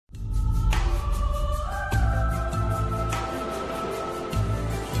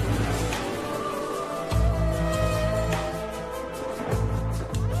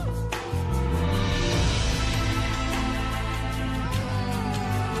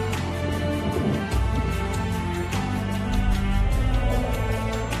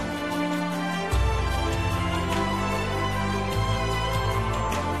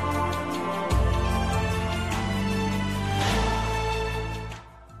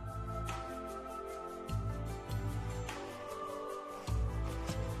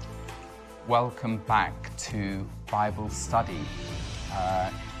Welcome back to Bible study.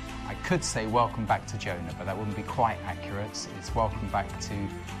 I could say welcome back to Jonah, but that wouldn't be quite accurate. It's welcome back to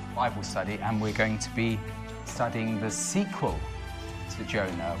Bible study, and we're going to be studying the sequel to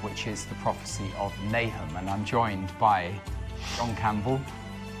Jonah, which is the prophecy of Nahum. And I'm joined by John Campbell.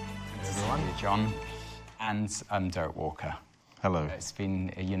 Hello, everyone. John. And Derek Walker. Hello. It's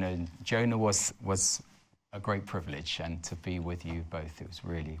been, Jonah was a great privilege, and to be with you both, it was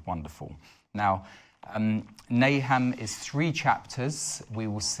really wonderful. Now, Nahum is 3 chapters. We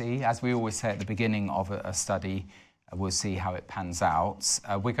will see, as we always say at the beginning of a study, we'll see how it pans out.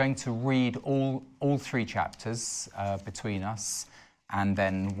 We're going to read all 3 chapters between us, and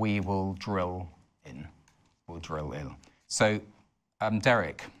then we will drill in. So,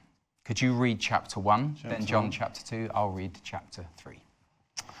 Derek, could you read chapter 1, then John chapter 2, I'll read chapter 3.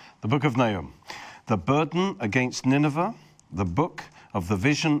 The book of Nahum. The burden against Nineveh, the book of the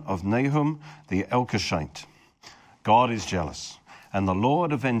vision of Nahum the Elkoshite. God is jealous, and the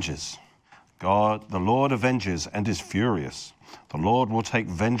Lord avenges. The Lord avenges and is furious. The Lord will take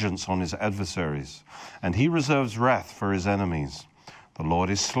vengeance on his adversaries, and he reserves wrath for his enemies. The Lord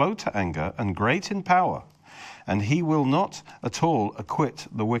is slow to anger and great in power, and he will not at all acquit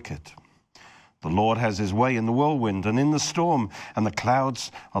the wicked. The Lord has his way in the whirlwind and in the storm, and the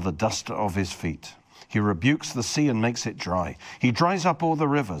clouds are the dust of his feet. He rebukes the sea and makes it dry. He dries up all the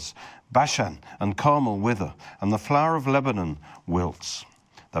rivers. Bashan and Carmel wither, and the flower of Lebanon wilts.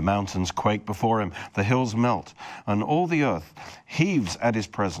 The mountains quake before him, the hills melt, and all the earth heaves at his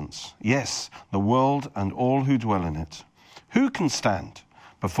presence. Yes, the world and all who dwell in it. Who can stand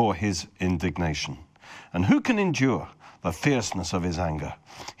before his indignation? And who can endure the fierceness of his anger?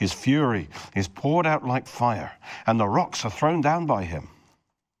 His fury is poured out like fire, and the rocks are thrown down by him.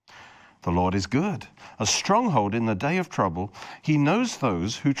 The Lord is good, a stronghold in the day of trouble. He knows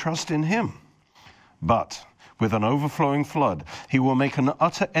those who trust in him. But with an overflowing flood, he will make an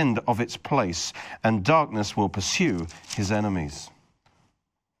utter end of its place, and darkness will pursue his enemies.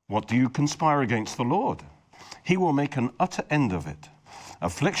 What do you conspire against the Lord? He will make an utter end of it.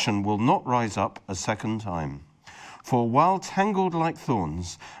 Affliction will not rise up a second time. For while tangled like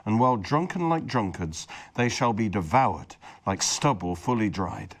thorns, and while drunken like drunkards, they shall be devoured like stubble fully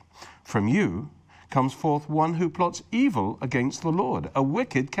dried. From you comes forth one who plots evil against the Lord, a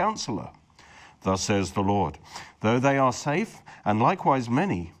wicked counselor. Thus says the Lord, though they are safe, and likewise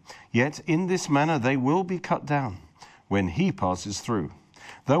many, yet in this manner they will be cut down when he passes through.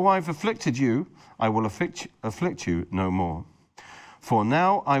 Though I've afflicted you, I will afflict you no more. For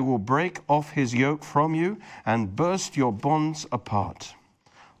now I will break off his yoke from you and burst your bonds apart.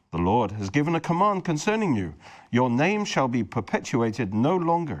 The Lord has given a command concerning you. Your name shall be perpetuated no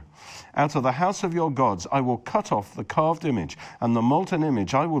longer. Out of the house of your gods I will cut off the carved image, and the molten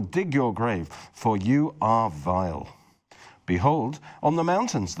image I will dig your grave, for you are vile. Behold, on the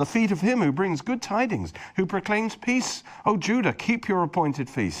mountains, the feet of him who brings good tidings, who proclaims peace. O Judah, keep your appointed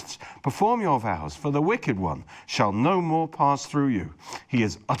feasts. Perform your vows, for the wicked one shall no more pass through you. He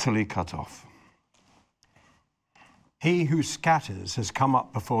is utterly cut off. He who scatters has come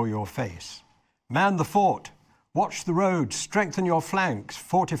up before your face. Man the fort, watch the road, strengthen your flanks,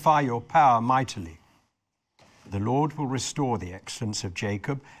 fortify your power mightily. The Lord will restore the excellence of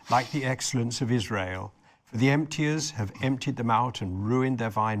Jacob like the excellence of Israel. For the emptiers have emptied them out and ruined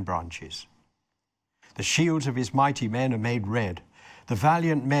their vine branches. The shields of his mighty men are made red. The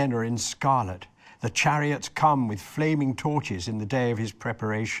valiant men are in scarlet. The chariots come with flaming torches in the day of his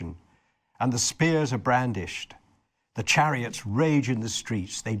preparation, and the spears are brandished. The chariots rage in the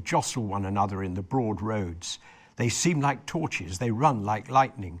streets. They jostle one another in the broad roads. They seem like torches. They run like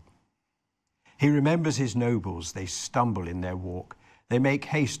lightning. He remembers his nobles. They stumble in their walk. They make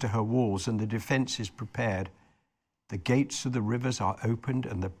haste to her walls, and the defense is prepared. The gates of the rivers are opened,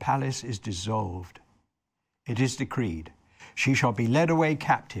 and the palace is dissolved. It is decreed, she shall be led away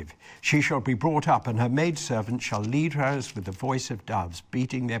captive. She shall be brought up, and her maidservant shall lead her as with the voice of doves,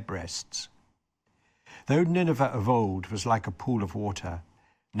 beating their breasts. Though Nineveh of old was like a pool of water,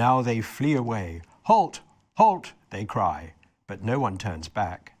 now they flee away. Halt, halt, they cry, but no one turns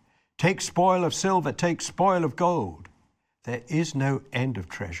back. Take spoil of silver, take spoil of gold. There is no end of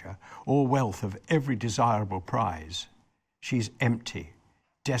treasure or wealth of every desirable prize. She's empty,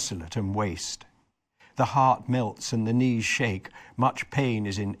 desolate and waste. The heart melts and the knees shake. Much pain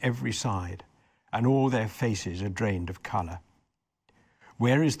is in every side, and all their faces are drained of colour.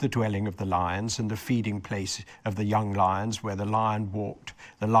 Where is the dwelling of the lions and the feeding place of the young lions, where the lion walked,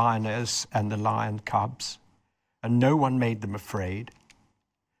 the lioness and the lion cubs, and no one made them afraid?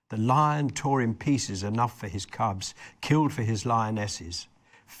 The lion tore in pieces enough for his cubs, killed for his lionesses.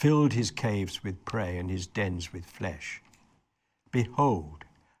 filled his caves with prey and his dens with flesh. Behold,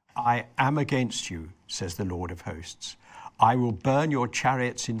 I am against you, says the Lord of hosts. I will burn your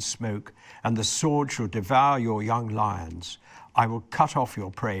chariots in smoke, and the sword shall devour your young lions. I will cut off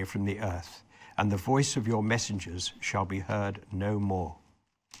your prey from the earth, and the voice of your messengers shall be heard no more.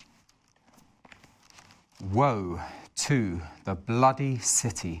 Woe to the bloody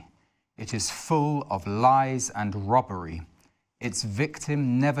city! It is full of lies and robbery. Its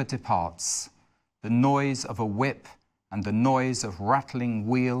victim never departs. The noise of a whip and the noise of rattling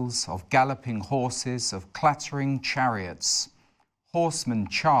wheels, of galloping horses, of clattering chariots. Horsemen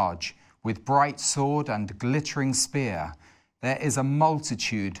charge with bright sword and glittering spear. There is a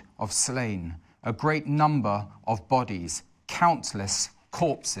multitude of slain, a great number of bodies, countless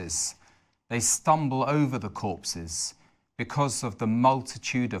corpses. They stumble over the corpses because of the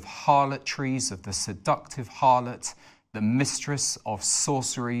multitude of harlotries of the seductive harlot, the mistress of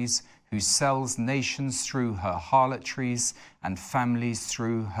sorceries, who sells nations through her harlotries and families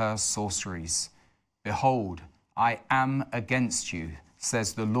through her sorceries. Behold, I am against you,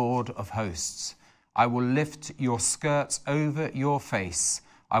 says the Lord of hosts. I will lift your skirts over your face.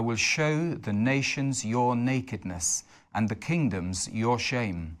 I will show the nations your nakedness and the kingdoms your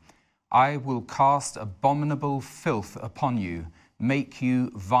shame. I will cast abominable filth upon you, make you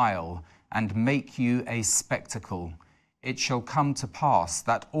vile, and make you a spectacle. It shall come to pass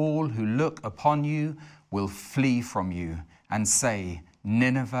that all who look upon you will flee from you and say,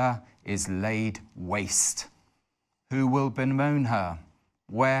 Nineveh is laid waste. Who will bemoan her?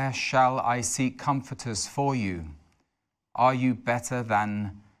 Where shall I seek comforters for you? Are you better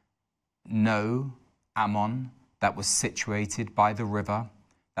than Ammon, that was situated by the river,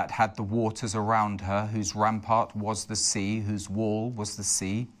 that had the waters around her, whose rampart was the sea, whose wall was the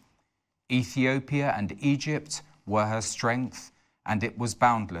sea? Ethiopia and Egypt were her strength, and it was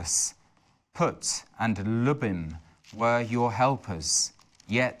boundless. Put and Lubim were your helpers,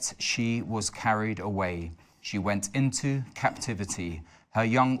 yet she was carried away. She went into captivity. Her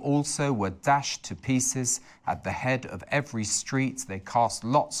young also were dashed to pieces. At the head of every street they cast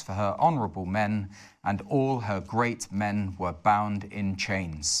lots for her honorable men, and all her great men were bound in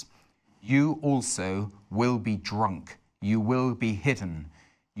chains. You also will be drunk. You will be hidden.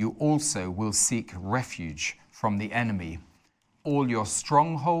 You also will seek refuge from the enemy. All your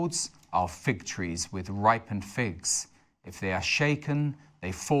strongholds are fig trees with ripened figs. If they are shaken,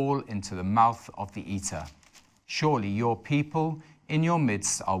 they fall into the mouth of the eater. Surely your people in your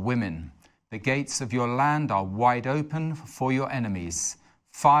midst are women. The gates of your land are wide open for your enemies.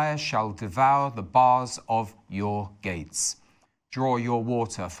 Fire shall devour the bars of your gates. Draw your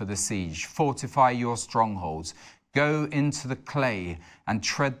water for the siege. Fortify your strongholds. Go into the clay and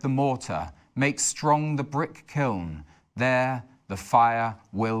tread the mortar. Make strong the brick kiln. There the fire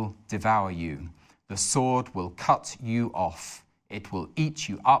will devour you. The sword will cut you off. It will eat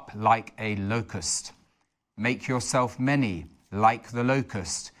you up like a locust. Make yourself many like the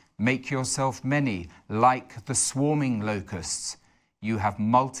locust. Make yourself many like the swarming locusts. You have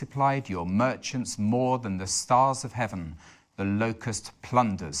multiplied your merchants more than the stars of heaven. The locust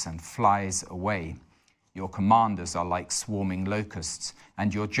plunders and flies away. Your commanders are like swarming locusts,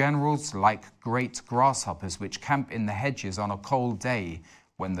 and your generals like great grasshoppers which camp in the hedges on a cold day.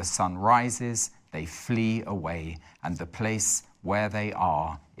 When the sun rises, they flee away, and the place where they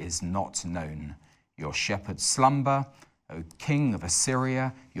are is not known. Your shepherds slumber, O king of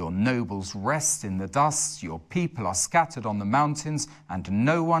Assyria. Your nobles rest in the dust. Your people are scattered on the mountains, and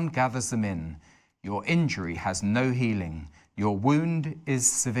no one gathers them in. Your injury has no healing. Your wound is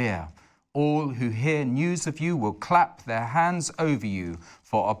severe. All who hear news of you will clap their hands over you,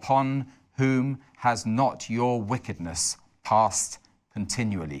 for upon whom has not your wickedness passed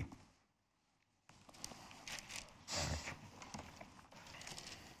continually? Eric.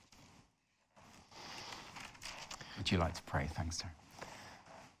 Would you like to pray? Thanks, Terry.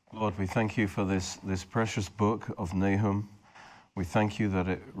 Lord, we thank you for this precious book of Nahum. We thank you that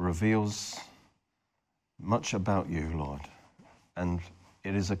it reveals much about you, Lord, and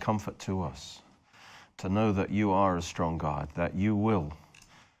it is a comfort to us to know that you are a strong God, that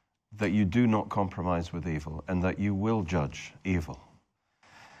you do not compromise with evil, and that you will judge evil.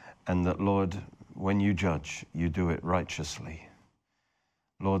 And that, Lord, when you judge, you do it righteously.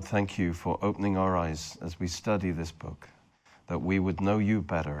 Lord, thank you for opening our eyes as we study this book, that we would know you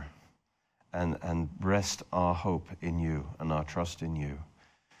better and rest our hope in you and our trust in you.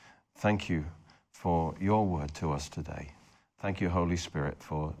 Thank you for your word to us today. Thank you, Holy Spirit,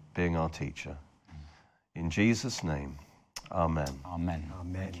 for being our teacher. In Jesus' name, amen. Amen.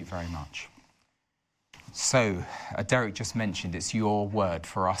 Amen. Thank you very much. So, Derek just mentioned it's your word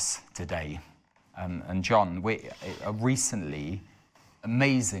for us today. And John, we recently,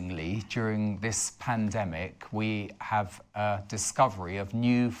 amazingly, during this pandemic, we have a discovery of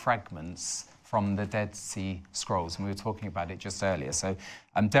new fragments from the Dead Sea Scrolls, and we were talking about it just earlier. So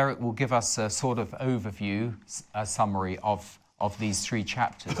Derek will give us a sort of overview, a summary of these 3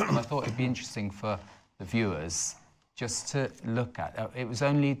 chapters. And I thought it'd be interesting for the viewers just to look at. It was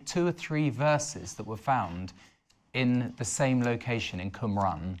only 2 or 3 verses that were found in the same location in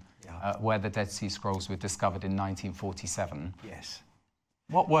Qumran, where the Dead Sea Scrolls were discovered in 1947. Yes.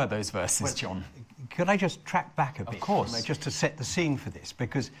 What were those verses, John? Could I just track back a bit? Of course. Just to set the scene for this,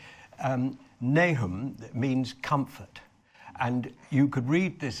 because Nahum means comfort. And you could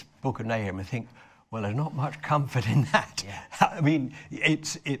read this book of Nahum and think, well, there's not much comfort in that. Yeah. I mean,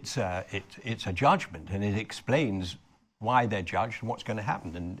 it's a judgment, and it explains why they're judged and what's going to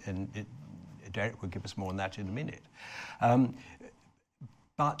happen. And Derek will give us more on that in a minute.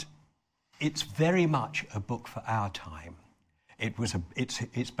 But it's very much a book for our time.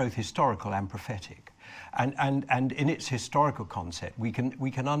 It's both historical and prophetic, and in its historical concept, we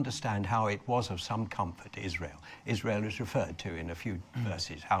can understand how it was of some comfort to Israel. Israel is referred to in a few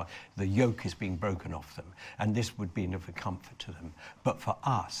verses, how the yoke is being broken off them, and this would be of a comfort to them. But for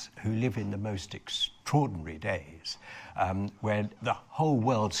us, who live in the most extraordinary days, where the whole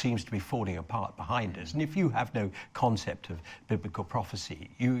world seems to be falling apart behind us, and if you have no concept of biblical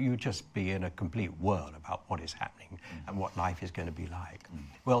prophecy, you just be in a complete whirl about what is happening and what life is going to be like.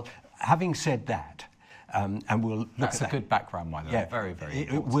 Well, having said that, and we'll look That's at that. a good background, by the way. Yeah, Very, very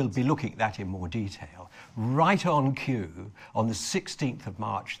important. We'll be looking at that in more detail. Right on cue, on the 16th of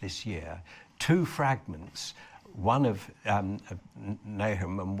March this year, 2 fragments, one of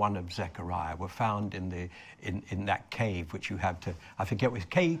Nahum and one of Zechariah, were found in that cave, which you have to, I forget what,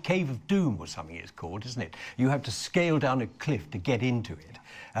 Cave of Doom or something it's called, isn't it? You have to scale down a cliff to get into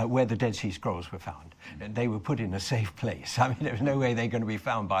it, where the Dead Sea Scrolls were found. And they were put in a safe place. I mean, there was no way they're going to be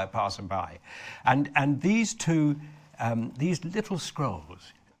found by a passerby. And these 2, these little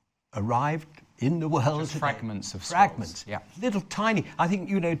scrolls arrived in the world Just today. fragments of fragments, scrolls, yeah. Little tiny. I think,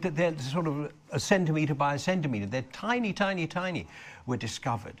 you know, they're sort of a centimetre by a centimetre. They're tiny, tiny, tiny. Were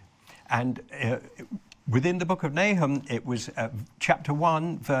discovered, and within the book of Nahum, it was chapter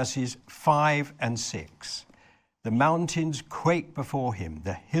 1, verses 5 and 6. The mountains quake before him,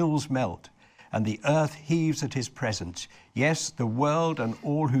 the hills melt, and the earth heaves at his presence. Yes, the world and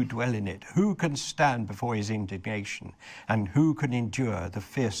all who dwell in it. Who can stand before his indignation? And who can endure the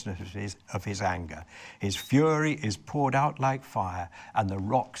fierceness of his anger? His fury is poured out like fire, and the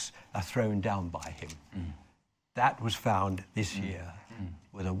rocks are thrown down by him. That was found this year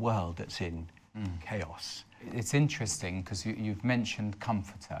with a world that's in chaos. It's interesting because you've mentioned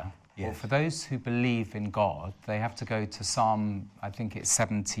comforter. Yes. Well, for those who believe in God, they have to go to Psalm, I think it's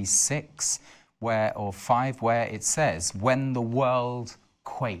 76, or 5, where it says, when the world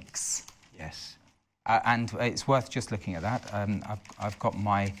quakes. Yes. And it's worth just looking at that. I've got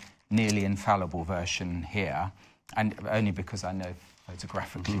my nearly infallible version here, and only because I know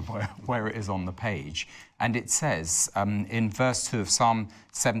photographically where it is on the page. And it says in verse 2 of Psalm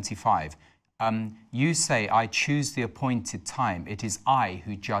 75, you say, I choose the appointed time. It is I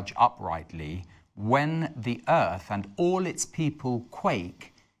who judge uprightly. When the earth and all its people quake,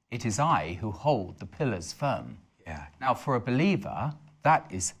 it is I who hold the pillars firm. Yeah. Now, for a believer, that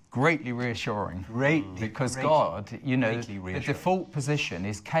is greatly reassuring. Because God, you know, the default position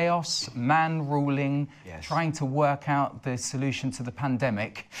is chaos, man ruling, trying to work out the solution to the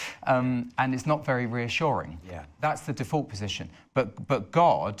pandemic, and it's not very reassuring. Yeah. That's the default position. But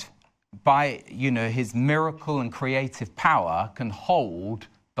God, by, you know, his miracle and creative power, can hold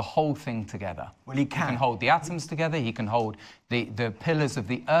the whole thing together. Well, he can. He can hold the atoms together. He can hold the pillars of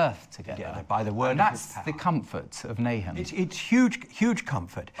the earth together. By the word and of that's his power. the comfort of Nahum. It's huge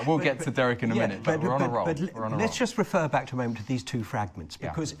comfort. We'll get to Derek in a minute, but we're on a roll. Let's just refer back to a moment to these 2 fragments,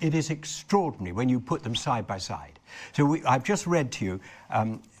 because it is extraordinary when you put them side by side. So I've just read to you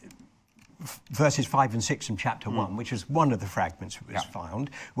verses 5 and 6 from chapter 1, which is one of the fragments that was found,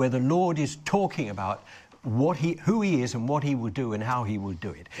 where the Lord is talking about who he is and what he will do and how he will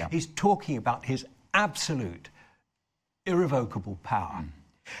do it. Yeah. He's talking about his absolute, irrevocable power.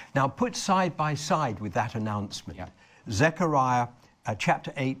 Now, put side by side with that announcement, Zechariah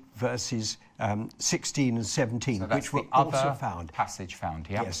chapter 8, verses 16 and 17, so which were also found. Passage found,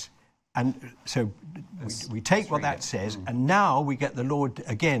 yeah. Yes. And so we take what that says, and now we get the Lord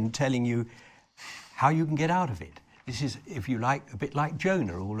again telling you how you can get out of it. This is, if you like, a bit like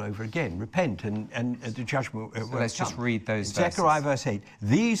Jonah all over again. Repent and the judgment will let's just read those verses. Zechariah verse 8.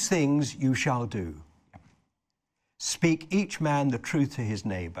 These things you shall do. Speak each man the truth to his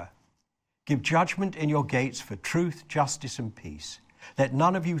neighbor. Give judgment in your gates for truth, justice, and peace. Let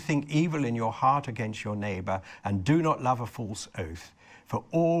none of you think evil in your heart against your neighbor, and do not love a false oath. For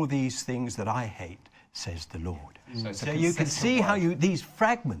all these things that I hate, says the Lord. So you can see how these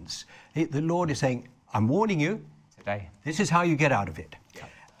fragments, the Lord is saying, I'm warning you. Today. This is how you get out of it. Yeah.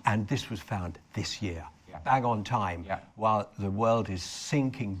 And this was found this year, bang on time, while the world is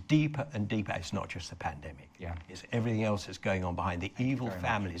sinking deeper and deeper. It's not just the pandemic. It's everything else that's going on behind, the evil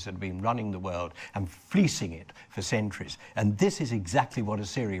families that have been running the world and fleecing it for centuries. And this is exactly what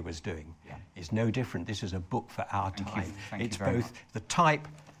Assyria was doing. It's no different. This is a book for our time. It's both the type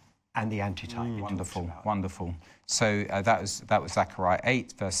and the antitype. Wonderful, wonderful. So that was Zechariah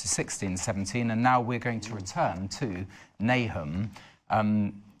 8, verses 16, 17, and now we're going to return to Nahum.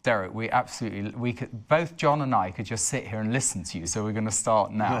 Derek, both John and I could just sit here and listen to you, so we're going to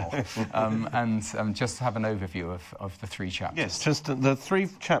start now and just have an overview of the 3 chapters. Yes, just the 3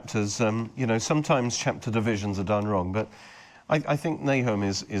 chapters. You know, sometimes chapter divisions are done wrong, but I think Nahum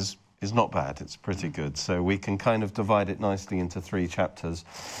is not bad. It's pretty good. So we can kind of divide it nicely into 3 chapters.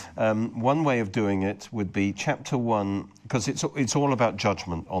 One way of doing it would be chapter 1, because it's all about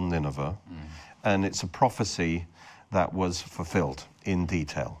judgment on Nineveh, and it's a prophecy that was fulfilled in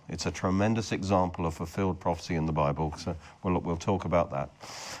detail. It's a tremendous example of fulfilled prophecy in the Bible, so we'll talk about that.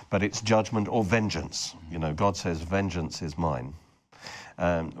 But it's judgment or vengeance. You know, God says, vengeance is mine.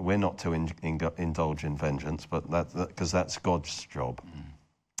 We're not to indulge in vengeance, but because that's God's job.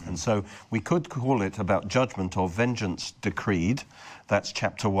 And so we could call it about judgment or vengeance decreed. That's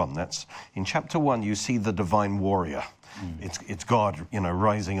chapter 1. In chapter 1, you see the divine warrior. It's God, you know,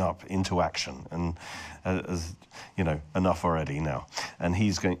 rising up into action, and as you know, enough already now. And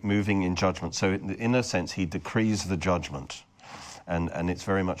he's moving in judgment. So in a sense, he decrees the judgment, and it's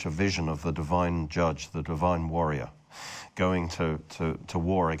very much a vision of the divine judge, the divine warrior, going to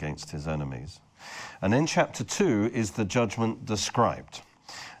war against his enemies. And then chapter 2 is the judgment described.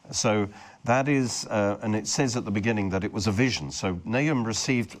 So that is, and it says at the beginning that it was a vision. So Nahum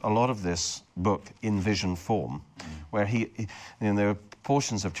received a lot of this book in vision form, where there are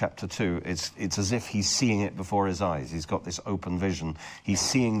portions of chapter 2, it's as if he's seeing it before his eyes. He's got this open vision. He's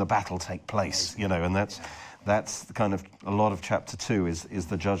seeing the battle take place, you know, and that's the kind of, a lot of chapter 2 is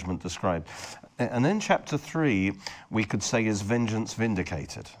the judgment described. And then chapter 3, we could say, is vengeance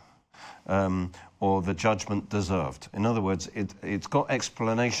vindicated. Or the judgment deserved. In other words, it's got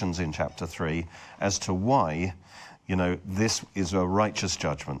explanations in chapter 3 as to why, you know, this is a righteous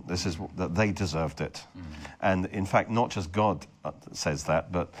judgment. This is that they deserved it. And in fact, not just God says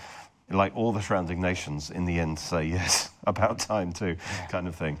that, but like all the surrounding nations in the end say, yes, about time too, kind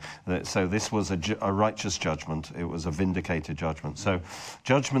of thing. So this was a righteous judgment. It was a vindicated judgment. So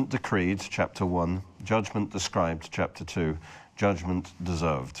judgment decreed, chapter 1, judgment described, chapter 2, judgment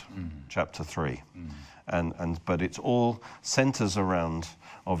deserved, chapter 3. But it's all centers around,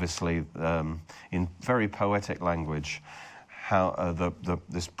 obviously, in very poetic language, how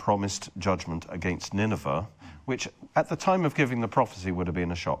this promised judgment against Nineveh, which at the time of giving the prophecy would have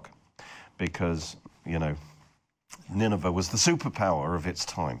been a shock, because, you know, Nineveh was the superpower of its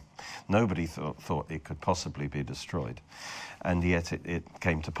time. Nobody thought it could possibly be destroyed. And yet it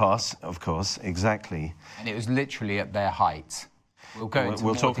came to pass, of course, exactly. And it was literally at their height.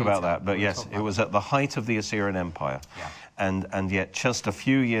 We'll talk about that, but yes, it was at the height of the Assyrian Empire. And yet just a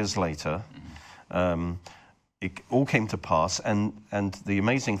few years later, it all came to pass, and the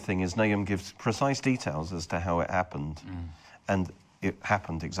amazing thing is Nahum gives precise details as to how it happened. And it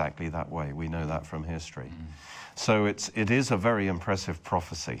happened exactly that way. We know that from history. So it is a very impressive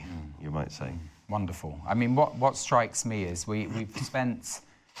prophecy, you might say. Wonderful. I mean, what strikes me is we've spent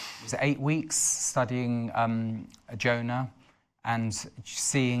 8 weeks studying Jonah and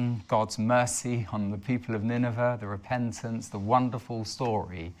seeing God's mercy on the people of Nineveh, the repentance, the wonderful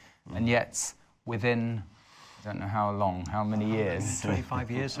story, and yet within, I don't know how many years, 25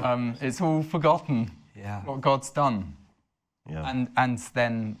 years, it's all forgotten. What God's done. And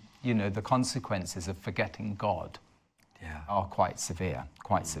then, you know, the consequences of forgetting God are quite severe,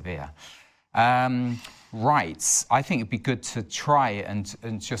 Right, I think it'd be good to try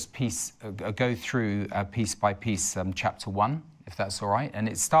and just go through piece by piece chapter 1, if that's all right. And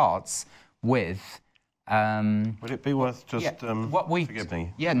it starts with... would it be worth just... forgive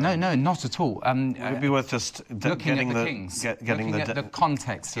me. Yeah, no, not at all. Would it be worth just getting the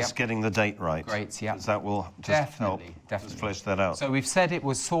context, just getting the date right? Great, yeah. Because that will just help just flesh that out. So we've said it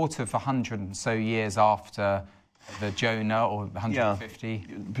was sort of 100 and so years after the Jonah, or 150?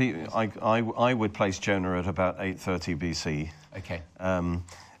 Yeah. I would place Jonah at about 830 BC. Okay.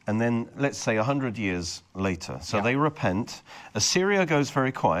 and then let's say 100 years later. So Yeah. they repent. Assyria goes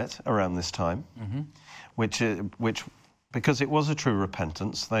very quiet around this time, which because it was a true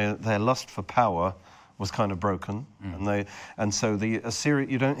repentance. Their lust for power was kind of broken, and so the Assyria.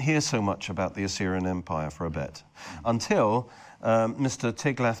 You don't hear so much about the Assyrian Empire for a bit until Mr.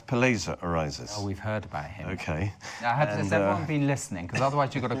 Tiglath-Pileser arises. Oh, we've heard about him. Okay. Now, has everyone been listening? Because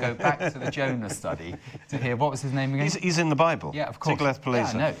otherwise you've got to go back to the Jonah study to hear, what was his name again? He's in the Bible. Yeah, of course.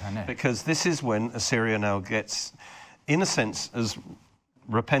 Tiglath-Pileser. Yeah, I know. Because this is when Assyria now gets, in a sense, has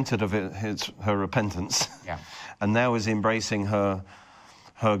repented of her repentance, Yeah. and now is embracing her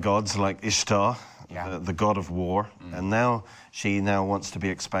gods like Ishtar, Yeah. the god of war, and now she wants to be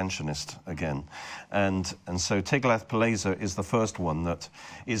expansionist again, and so Tiglath-Pileser is the first one that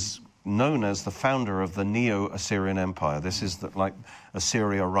is known as the founder of the Neo-Assyrian Empire. This is like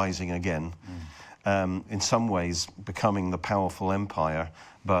Assyria rising again, in some ways becoming the powerful empire,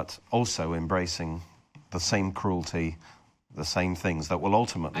 but also embracing the same cruelty, the same things that will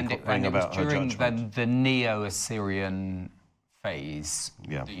ultimately bring about her judgment. During the Neo-Assyrian phase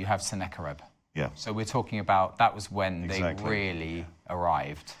Yeah. that you have Sennacherib. Yeah. So we're talking about, that was when Exactly. they really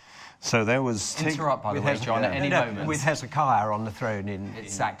arrived. So there was... Interrupt, by the way, John, at any moment. With Hezekiah on the throne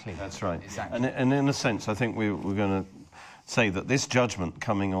Exactly. That's right. Exactly. And in a sense, I think we're going to say that this judgment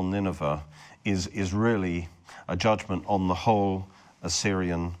coming on Nineveh is really a judgment on the whole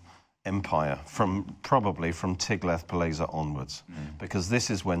Assyrian Empire, probably from Tiglath-Pileser onwards, because this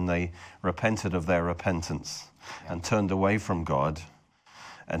is when they repented of their repentance and turned away from God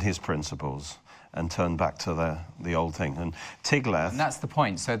and his principles and turned back to the old thing. And Tiglath... And that's the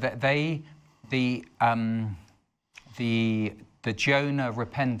point. So that the Jonah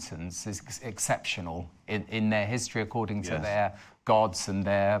repentance is exceptional in their history according to their gods and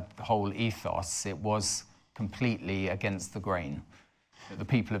their whole ethos. It was completely against the grain. That the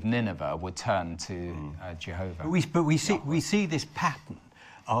people of Nineveh would turn to Jehovah. But we see this pattern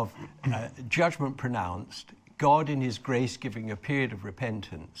of judgment pronounced, God in his grace giving a period of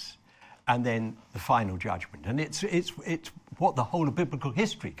repentance, and then the final judgment. And it's what the whole of biblical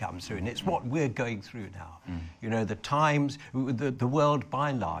history comes through, and it's what we're going through now. You know, the times, the world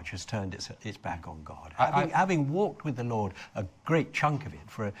by and large has turned its back on God. Having walked with the Lord, a great chunk of it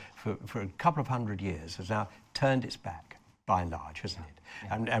for a couple of hundred years has now turned its back, by and large, hasn't it?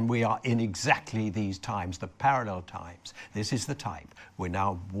 And we are in exactly these times, the parallel times. This is the type. We're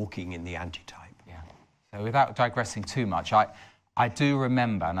now walking in the antitype. Yeah. So without digressing too much, I do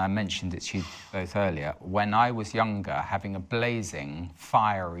remember, and I mentioned it to you both earlier, when I was younger, having a blazing,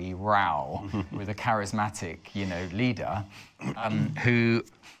 fiery row with a charismatic, leader,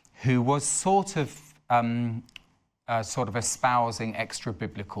 who was sort of espousing extra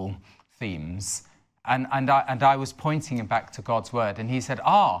biblical themes. And I was pointing him back to God's word, and he said,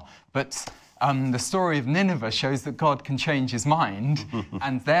 but the story of Nineveh shows that God can change his mind,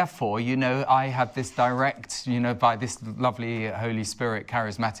 and therefore, I have this direct, by this lovely Holy Spirit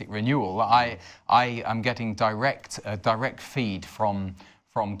charismatic renewal, I am getting a direct feed from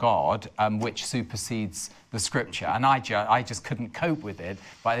God, which supersedes the scripture. And I just couldn't cope with it,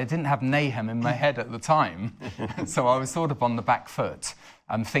 but I didn't have Nahum in my head at the time, so I was sort of on the back foot.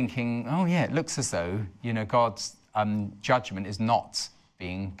 I'm thinking, it looks as though, God's judgment is not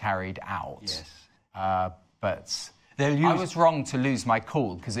being carried out. Yes. But I was wrong to lose my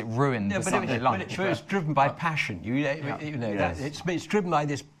cool because it ruined the Sunday lunch. But it's driven by passion. It's driven by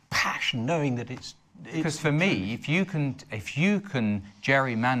this passion, knowing that it's because for me, if you can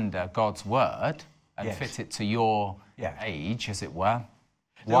gerrymander God's word and fit it to your age, as it were,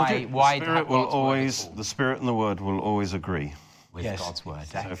 why the Spirit and the Word will always agree with God's word.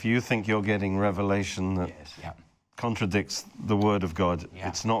 So if you think you're getting revelation that contradicts the Word of God,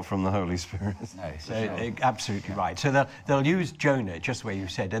 it's not from the Holy Spirit. No, absolutely right. So they'll use Jonah, just the way you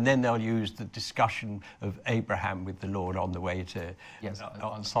said, and then they'll use the discussion of Abraham with the Lord on the way to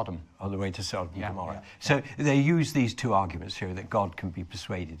on Sodom. On the way to Sodom and Gomorrah. So they use these two arguments here that God can be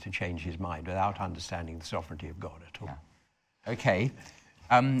persuaded to change his mind without understanding the sovereignty of God at all. Yeah. Okay.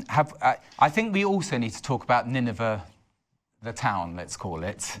 I think we also need to talk about Nineveh, the town, let's call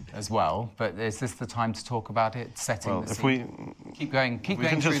it, as well. But is this the time to talk about it? Setting the scene? Keep going. We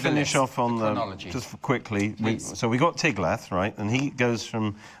can just finish off on the chronology. Just quickly. So we got Tiglath, right, and he goes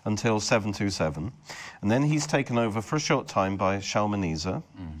from until 727, and then he's taken over for a short time by Shalmaneser,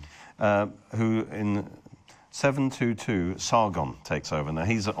 who in 722 Sargon takes over. Now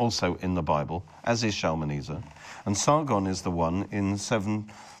he's also in the Bible, as is Shalmaneser, and Sargon is the one in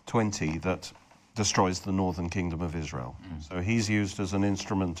 720 that destroys the northern kingdom of Israel. So he's used as an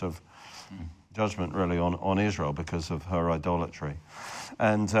instrument of judgment really on Israel because of her idolatry.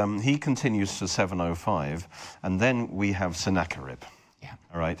 And he continues to 705, and then we have Sennacherib,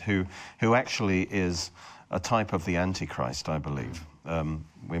 all right, who actually is a type of the Antichrist, I believe.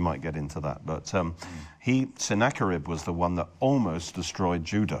 We might get into that, but Sennacherib was the one that almost destroyed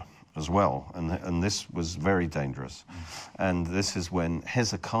Judah as well, and this was very dangerous. And this is when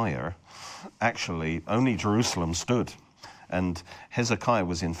Hezekiah, actually, only Jerusalem stood. And Hezekiah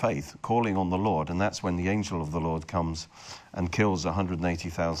was in faith, calling on the Lord, and that's when the angel of the Lord comes and kills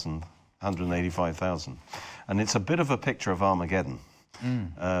 185,000. And it's a bit of a picture of Armageddon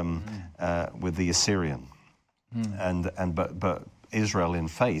with the Assyrian. But Israel in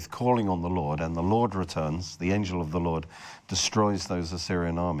faith, calling on the Lord, and the Lord returns, the angel of the Lord destroys those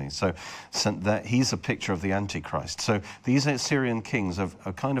Assyrian armies. So that he's a picture of the Antichrist. So these Assyrian kings are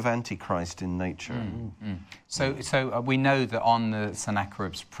kind of Antichrist in nature. So we know that on the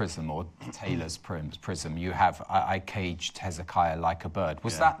Sennacherib's prism, or Taylor's prism, you have, I caged Hezekiah like a bird.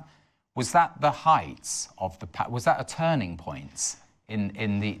 Was that the heights of the, was that a turning point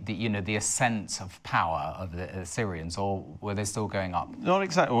in the ascent of power of the Assyrians, or were they still going up? Not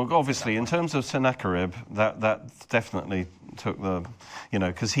exactly. Well, obviously, in terms of Sennacherib, that definitely took the,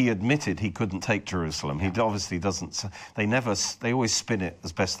 because he admitted he couldn't take Jerusalem. He obviously doesn't. They always spin it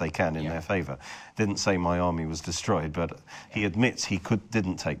as best they can in their favour. Didn't say my army was destroyed, but he admits he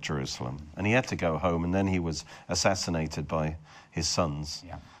didn't take Jerusalem, and he had to go home, and then he was assassinated by his sons.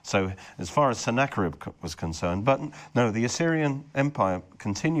 So as far as Sennacherib was concerned, but no, the Assyrian Empire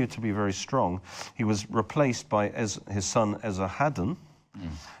continued to be very strong. He was replaced by his son Esarhaddon,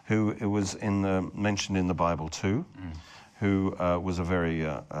 who was mentioned in the Bible too, who was a very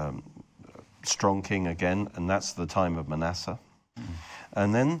strong king again, and that's the time of Manasseh.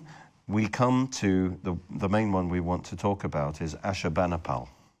 And then we come to the main one we want to talk about is Ashurbanipal.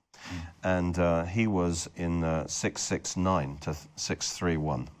 And he was in 669 to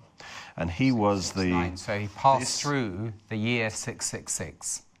 631. And he was the... So he passed through the year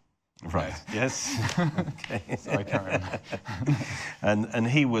 666. Right, yes. Okay. So I can't remember. And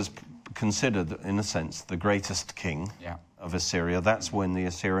he was considered, in a sense, the greatest king of Assyria. That's when the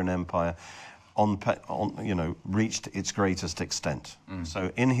Assyrian Empire reached its greatest extent.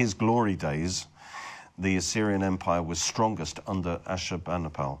 So in his glory days, the Assyrian Empire was strongest under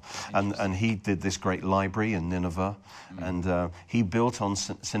Ashurbanipal. And he did this great library in Nineveh. And he built on...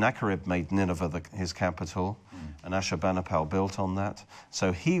 Sennacherib made Nineveh his capital. And Ashurbanipal built on that.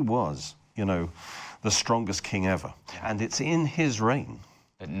 So he was, the strongest king ever. And it's in his reign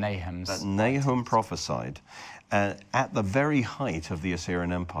that Nahum prophesied at the very height of the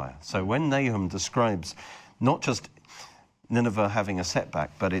Assyrian Empire. So when Nahum describes not just Nineveh having a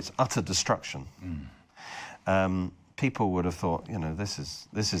setback, but its utter destruction, people would have thought,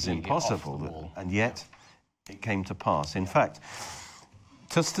 this is impossible. And yet it came to pass. In fact,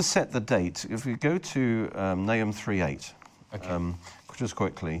 just to set the date, if we go to Nahum 3:8, just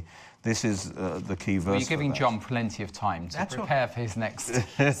quickly, this is the key verse. You're giving John plenty of time to prepare for his next.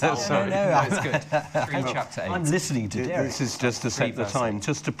 Sorry. No, it's good. Chapter 8. I'm listening to Derek. This is just to set the time,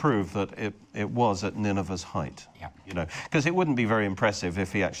 just to prove that it was at Nineveh's height. Because it wouldn't be very impressive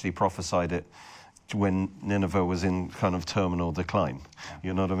if he actually prophesied it when Nineveh was in kind of terminal decline.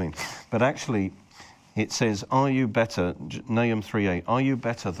 You know what I mean? But actually, it says, are you better, Nahum 3:8, are you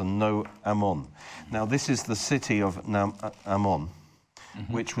better than No Ammon? Now, this is the city of Ammon,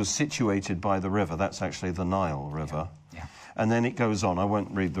 which was situated by the river. That's actually the Nile River. And then it goes on. I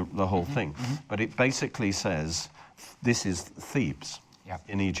won't read the whole thing. But it basically says, this is Thebes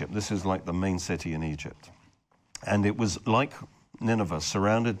in Egypt. This is like the main city in Egypt. And it was like Nineveh,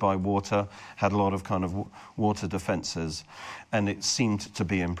 surrounded by water, had a lot of kind of water defenses, and it seemed to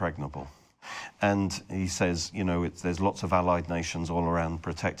be impregnable. And he says, there's lots of allied nations all around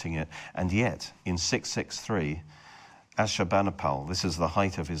protecting it. And yet, in 663, Ashurbanipal, this is the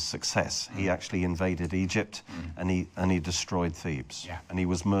height of his success, he actually invaded Egypt and he destroyed Thebes. And he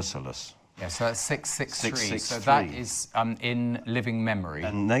was merciless. So that's 663. So that is in living memory.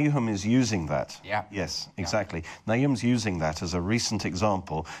 And Nahum is using that. Yes, exactly. Nahum's using that as a recent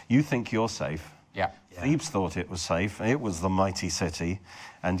example. You think you're safe. Thebes thought it was safe. It was the mighty city.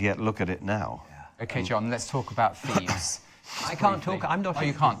 And yet look at it now. Okay, John, let's talk about Thebes. I can't talk. I'm not. Oh,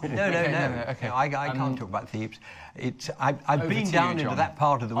 you can't. No. Okay. No, I can't talk about Thebes. I've been down into that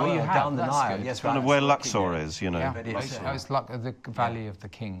part of the world, down the Nile. Good. Yes, kind of where Luxor is, But it's like the Valley of the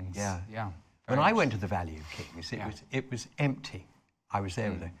Kings. When I went to the Valley of Kings, it was empty. I was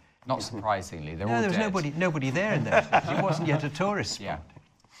there with it. Not surprisingly, they're all there was dead. nobody there in those days. It wasn't yet a tourist spot.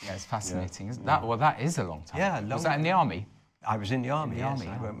 Yeah, it's fascinating, isn't that? Well, that is a long time ago. Long. Was that in the army? I was in the army. the army,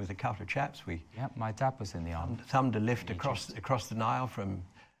 I yeah. went with a couple of chaps. We Yeah, my dad was in the army. thumbed a lift across the Nile from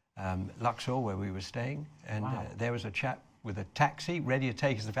Luxor, where we were staying, and Wow. There was a chap with a taxi ready to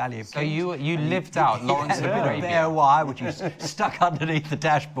take us to the Valley of So Kings. you lived out Lawrence He of had a bit of bare Arabia. wire which is stuck underneath the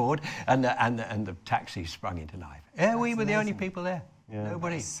dashboard, and the taxi sprung into life. Yeah, we were the only people there. Yeah.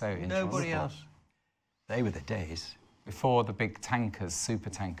 Nobody, That's so nobody interesting. else. They were the days. Before the big tankers, super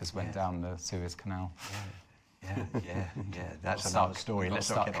tankers, went down the Suez Canal. Yeah. That's Got another stuck. story. Got Let's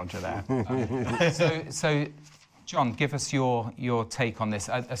not get stuck. onto that. So, John, give us your take on this,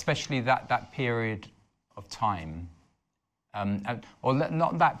 especially that period of time, or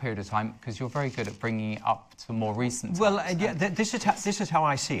not that period of time, because you're very good at bringing it up to more recent times. Well, yeah, this is how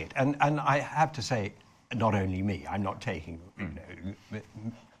I see it, and I have to say, not only me. I'm not taking,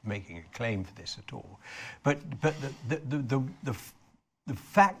 making a claim for this at all, but the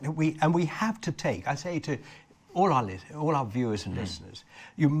fact that we have to take. I say to all our viewers and listeners,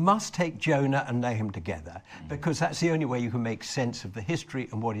 you must take Jonah and Nahum together, because that's the only way you can make sense of the history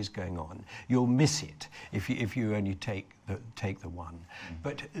and what is going on. You'll miss it if you only take the one.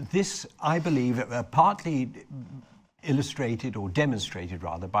 But this, I believe, partly illustrated or demonstrated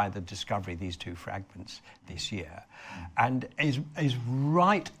rather by the discovery of these two fragments this year, and is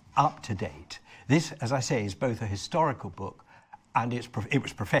right up to date. This, as I say, is both a historical book, and it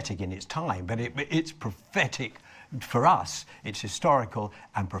was prophetic in its time, but it's prophetic for us. It's historical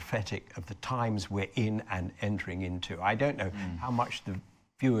and prophetic of the times we're in and entering into. I don't know how much the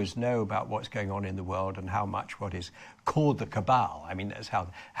viewers know about what's going on in the world and how much what is called the cabal. I mean, that's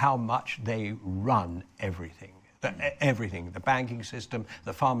how much they run everything. Everything, the banking system,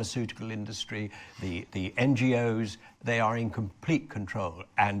 the pharmaceutical industry, the NGOs, they are in complete control.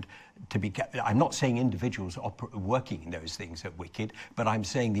 And I'm not saying individuals working in those things are wicked, but I'm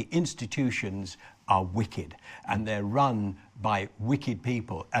saying the institutions are wicked, and they're run by wicked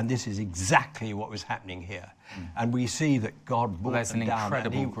people. And this is exactly what was happening here. And we see that God brought them down,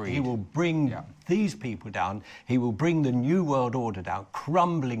 and he will bring these people down. He will bring the New World Order down,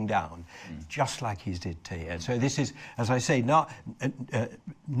 crumbling down, just like he did to here. So this is, as I say,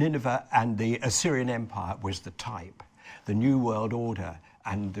 Nineveh and the Assyrian Empire was the type. The New World Order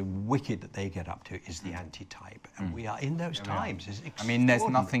and the wicked that they get up to is the anti-type. And we are in those times. I mean, there's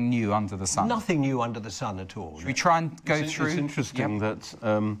nothing new under the sun. Nothing new under the sun at all. Should we try and go through? It's interesting that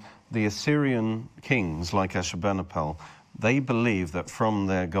the Assyrian kings, like Ashurbanipal, they believe that from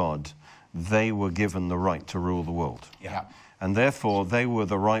their God, they were given the right to rule the world. Yeah. And therefore, they were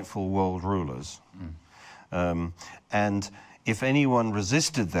the rightful world rulers. And if anyone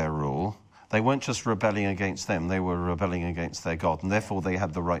resisted their rule, they weren't just rebelling against them, they were rebelling against their God, and therefore they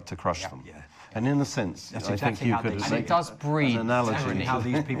had the right to crush them. Yeah. And in a sense, That's I exactly think you how could they say see And it does breed an analogy. tyranny. how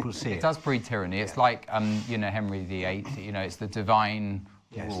these people see It it. does breed tyranny. It's like, Henry VIII, it's the divine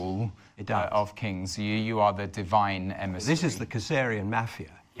rule it does. of kings. You are the divine emissary. This is the Khazarian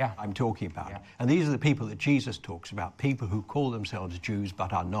mafia I'm talking about. Yeah. And these are the people that Jesus talks about, people who call themselves Jews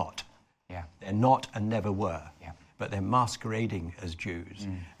but are not. Yeah. They're not and never were. Yeah. But they're masquerading as Jews.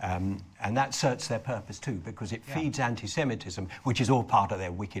 And that serves their purpose too, because it feeds anti-Semitism, which is all part of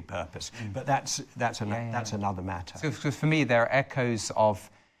their wicked purpose. But that's another matter. So for me, there are echoes of,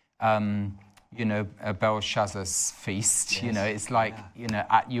 Belshazzar's feast. Yes. It's like,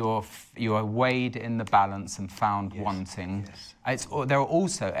 at you are weighed in the balance and found wanting. Yes. There are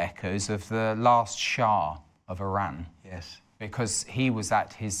also echoes of the last Shah of Iran. Yes. Because he was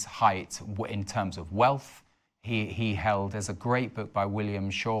at his height in terms of wealth. He held, there's a great book by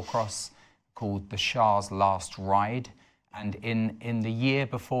William Shawcross called The Shah's Last Ride. And in the year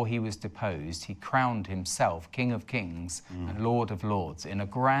before he was deposed, he crowned himself King of Kings and Lord of Lords in a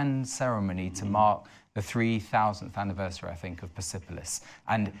grand ceremony to mark the 3,000th anniversary, I think, of Persepolis.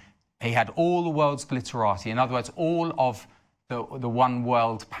 And he had all the world's glitterati. In other words, all of the one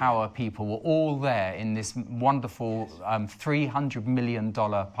world power people were all there in this wonderful $300 million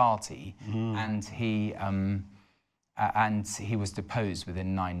party. And he was deposed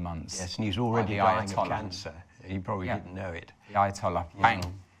within 9 months. Yes, and he's already dying of cancer. He probably didn't know it. The Ayatollah, bang.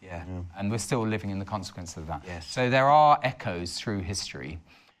 Yeah. And we're still living in the consequence of that. Yes. So there are echoes through history.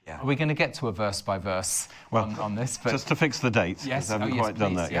 Yeah. Are we going to get to a verse by verse on this? But just to fix the dates, because I haven't quite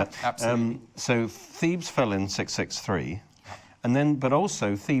done that yet. Absolutely. So Thebes fell in 663, and then, but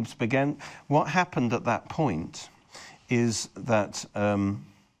also Thebes began. What happened at that point is that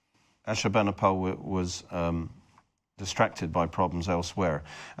Ashurbanipal was distracted by problems elsewhere,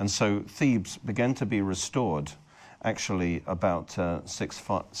 and so Thebes began to be restored, actually about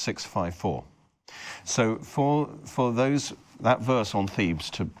 654. So for that verse on Thebes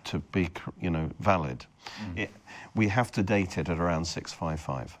to be, valid, we have to date it at around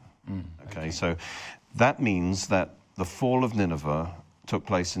 655. Okay, so that means that the fall of Nineveh took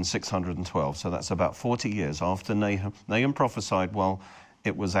place in 612, so that's about 40 years after Nahum. Nahum prophesied while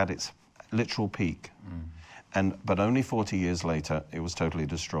it was at its literal peak. But only 40 years later, it was totally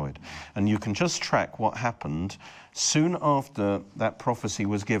destroyed. And you can just track what happened. Soon after that prophecy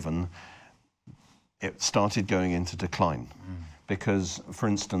was given, it started going into decline. Because, for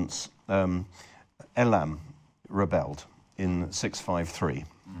instance, Elam rebelled in 653.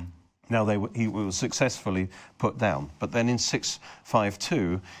 Now, he was successfully put down. But then in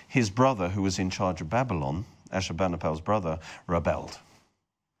 652, his brother, who was in charge of Babylon, Ashurbanipal's brother, rebelled.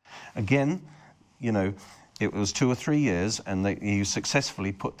 Again, it was 2 or 3 years, and he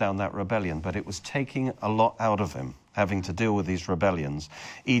successfully put down that rebellion. But it was taking a lot out of him, having to deal with these rebellions.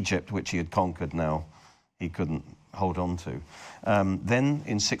 Egypt, which he had conquered now, he couldn't hold on to. Then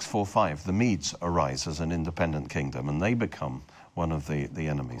in 645, the Medes arise as an independent kingdom, and they become one of the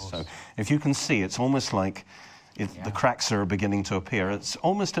enemies. So if you can see, it's almost like the cracks are beginning to appear. It's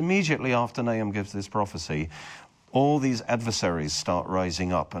almost immediately after Nahum gives this prophecy, all these adversaries start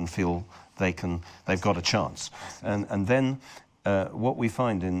rising up and feel they've got a chance. And then what we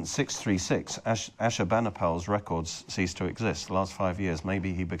find in 636, Ashurbanipal's records cease to exist. The last 5 years,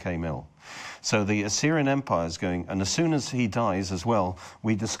 maybe he became ill. So the Assyrian Empire is going, and as soon as he dies as well,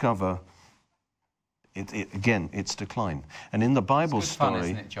 we discover its decline. And in the Bible it's story, fun,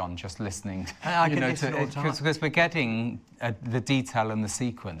 isn't it, John? Just listening, because we're getting the detail and the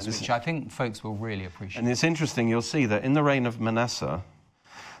sequence, which I think folks will really appreciate. And it's interesting. You'll see that in the reign of Manasseh,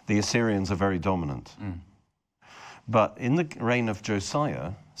 the Assyrians are very dominant. But in the reign of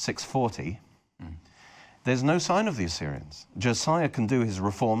Josiah, 640, there's no sign of the Assyrians. Josiah can do his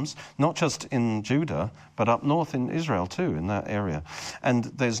reforms, not just in Judah, but up north in Israel too, in that area. And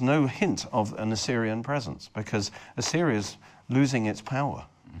there's no hint of an Assyrian presence, because Assyria's losing its power.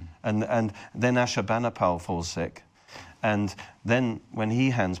 And then Ashurbanipal falls sick. And then when he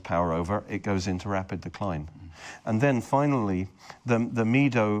hands power over, it goes into rapid decline. And then finally, the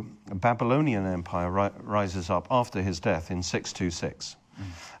Medo-Babylonian Empire rises up after his death in 626.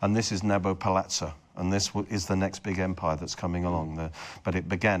 And this is Nabopolassar. And this is the next big empire that's coming along. But it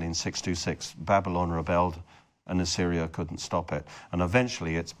began in 626. Babylon rebelled, and Assyria couldn't stop it. And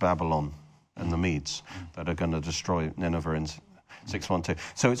eventually it's Babylon and the Medes that are going to destroy Nineveh in 612.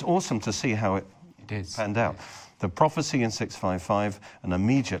 So it's awesome to see how it panned out. The prophecy in 655, and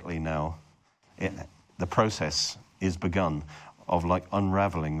immediately now, the process is begun of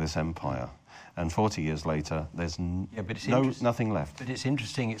unraveling this empire. And 40 years later, there's nothing left. But it's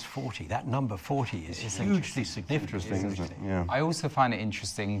interesting, it's 40. That number 40 is hugely significant. Interesting, isn't it? Yeah. I also find it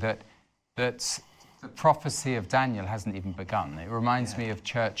interesting that the prophecy of Daniel hasn't even begun. It reminds me of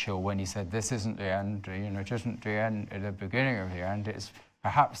Churchill when he said, "This isn't the end, it isn't the end, the beginning of the end, it's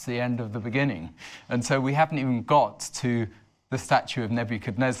perhaps the end of the beginning." And so we haven't even got to the statue of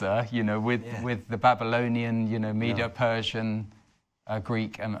Nebuchadnezzar, with the Babylonian, Medo-Persian,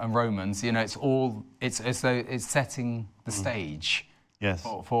 Greek and Romans. It's as though it's setting the stage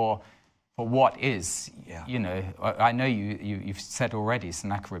for what is. I know you've said already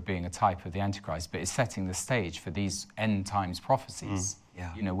Sennacherib being a type of the Antichrist, but it's setting the stage for these end times prophecies.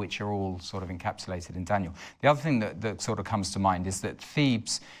 Which are all sort of encapsulated in Daniel. The other thing that sort of comes to mind is that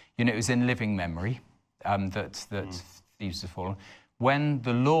Thebes, it was in living memory that Thebes had fallen. When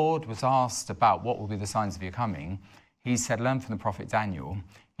the Lord was asked about what will be the signs of your coming, he said, learn from the prophet Daniel,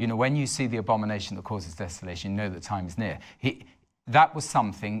 when you see the abomination that causes desolation, you know that time is near. That was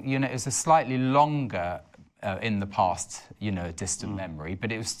something, it was a slightly longer in the past, distant memory,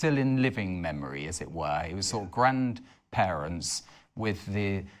 but it was still in living memory, as it were. It was sort of grandparents with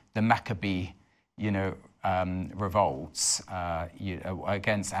the Maccabee, revolts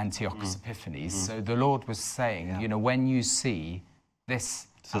against Antiochus Epiphanes. So the Lord was saying, when you see this,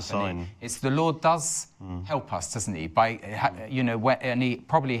 it's a sign. It's the Lord does help us, doesn't he? And he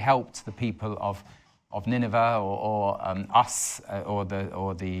probably helped the people of Nineveh or us or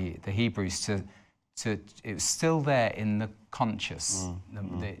the Hebrews to. It was still there in the conscious.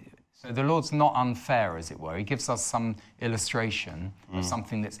 So the Lord's not unfair, as it were. He gives us some illustration of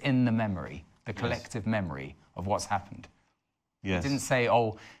something that's in the memory, the collective memory of what's happened. Yes. He didn't say,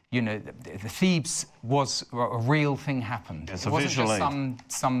 the Thebes was a real thing happened. It's it wasn't just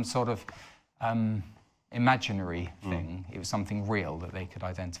aid. some sort of imaginary thing. It was something real that they could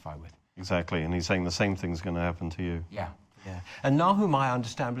identify with. Exactly, and he's saying the same thing's going to happen to you. Yeah. Yeah. And Nahum, I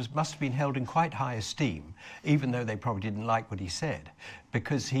understand, must have been held in quite high esteem, even though they probably didn't like what he said,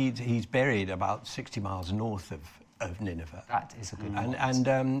 because he's buried about 60 miles north of Nineveh. That is a good point.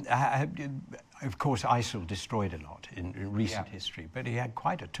 And of course, ISIL destroyed a lot in recent history, but he had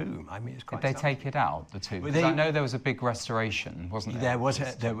quite a tomb. I mean, it's quite. Did they take it out, the tomb? Well, I know there was a big restoration, wasn't there?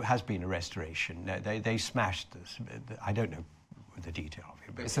 There has been a restoration. They smashed this. I don't know the detail of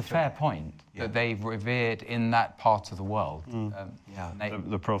it. But it's a fair point that they've revered in that part of the world.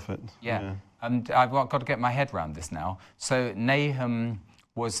 The prophet. Yeah. And I've got to get my head around this now. So Nahum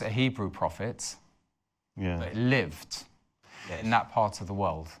was a Hebrew prophet, but lived in that part of the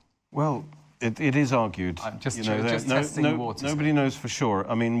world. Well, it is argued. I'm just testing the waters. Nobody knows for sure.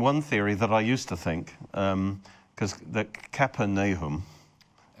 I mean, one theory that I used to think, because the Kappa Nahum,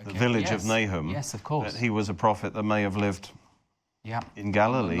 the village of Nahum, yes, of course, that he was a prophet that may have lived in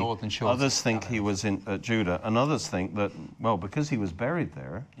Galilee. Northern shores. Others think he was in Judah, and others think that, well, because he was buried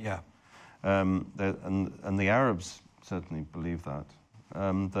there, and the Arabs certainly believe that,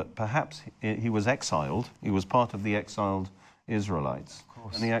 that perhaps he was exiled. He was part of the exiled Israelites,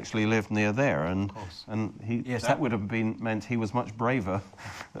 and he actually lived near there, and that would have meant he was much braver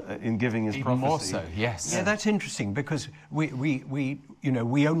in giving his prophecy. Even more so, yes. Yeah, that's interesting, because we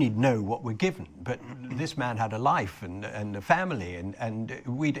only know what we're given, but this man had a life and a family, and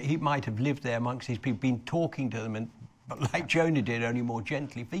he might have lived there amongst his people, been talking to them, but like Jonah did, only more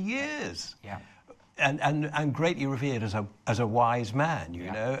gently, for years. Yeah. And greatly revered as a wise man,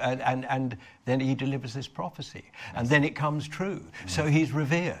 you know, and then he delivers this prophecy, and then it comes true. So he's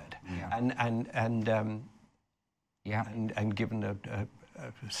revered, and given a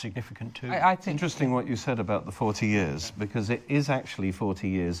significant too. I think interesting what you said about the 40 years, because it is actually 40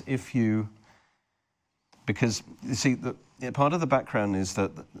 years because you see, part of the background is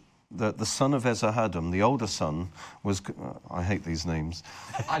that the son of Esarhaddon, the older son, was, I hate these names.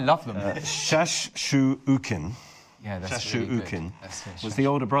 I love them. Shashu-ukin. Yeah, that's Shashu-ukin was the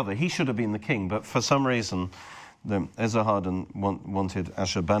older brother. He should have been the king, but for some reason, Esarhaddon wanted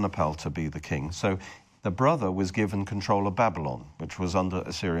Ashurbanipal to be the king. So the brother was given control of Babylon, which was under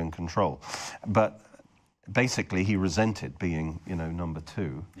Assyrian control. But basically, he resented being, number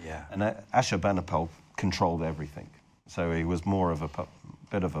two. Yeah. And Ashurbanipal controlled everything. So he was more of a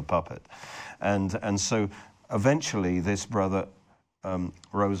bit of a puppet. And so eventually this brother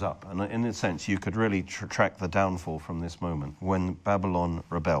rose up. And in a sense, you could really track the downfall from this moment when Babylon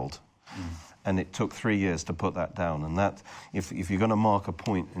rebelled. And it took 3 years to put that down. And that, if you're going to mark a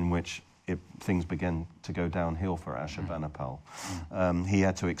point in which things began to go downhill for Ashurbanipal, he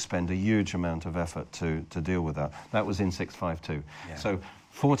had to expend a huge amount of effort to deal with that. That was in 652. Yeah. So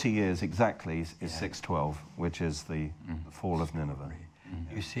 40 years exactly is 612, which is the fall of Nineveh.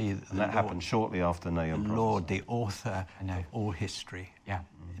 You see, that happened shortly after Nahum. The Lord, the author of all history. Yeah.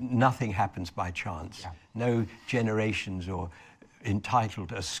 Nothing happens by chance. Yeah. No generations or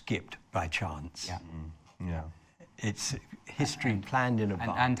entitled are skipped by chance. Yeah. Yeah. It's history planned in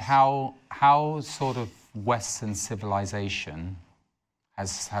advance. And how sort of Western civilization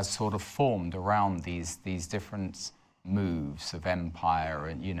has sort of formed around these different moves of empire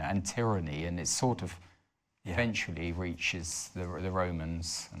and tyranny, and it's sort of eventually reaches the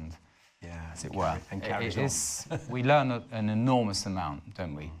Romans, and as it were, and carries on. We learn an enormous amount,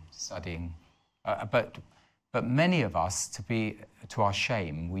 don't we, studying? But many of us, to our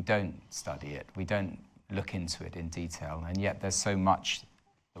shame, we don't study it. We don't look into it in detail, and yet there's so much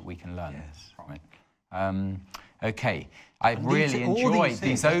that we can learn from it. Okay, I really enjoyed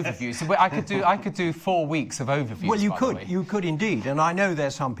these overviews. So I could do 4 weeks of overviews. Well, you could indeed, and I know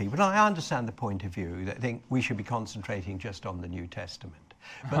there's some people, and I understand the point of view that think we should be concentrating just on the New Testament.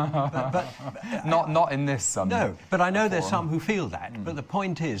 But not in this. No, but I know there's some who feel that. But the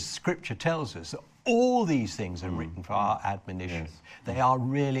point is, Scripture tells us that all these things are written for our admonition. Yes. They are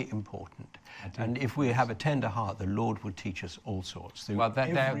really important. And if we have a tender heart, the Lord will teach us all sorts. Well,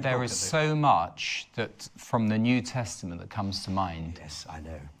 there is so much that from the New Testament that comes to mind. Yes, I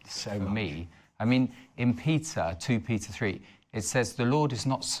know. So for much. Me. I mean, in 2 Peter 3, it says, the Lord is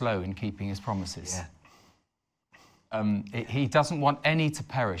not slow in keeping his promises. Yeah. He doesn't want any to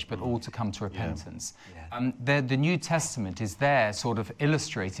perish, but all to come to repentance. Yeah. The New Testament is there sort of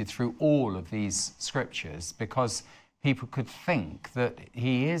illustrated through all of these scriptures, because people could think that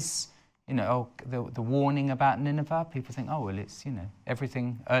he is, the warning about Nineveh. People think, oh, well, it's,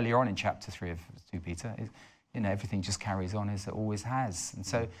 everything earlier on in chapter 3 of 2 Peter, everything just carries on as it always has.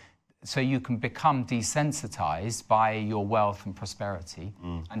 And so you can become desensitized by your wealth and prosperity,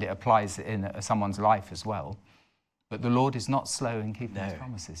 and it applies in someone's life as well. But the Lord is not slow in keeping his No.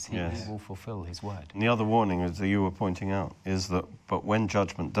 promises. Yes. He will fulfill his word. And the other warning, as you were pointing out, is that, but when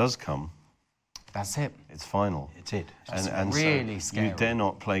judgment does come, That's it. it's final. It's it. And really so scary. you dare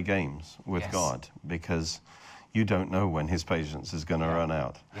not play games with Yes. God, because you don't know when his patience is going to run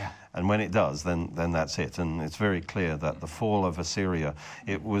out. Yeah. And when it does, then that's it. And it's very clear that the fall of Assyria,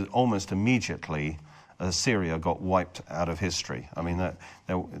 it was almost immediately, Assyria got wiped out of history. I mean,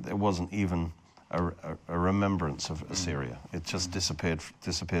 there wasn't even a remembrance of Assyria. It just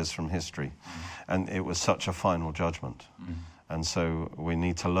disappears from history. And it was such a final judgment. And so we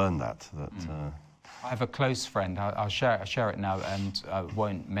need to learn that. I have a close friend. I'll share it now, and I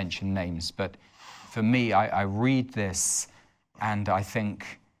won't mention names. But for me, I read this, and I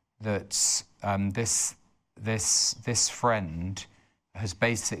think that this friend has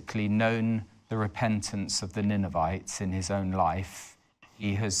basically known the repentance of the Ninevites in his own life.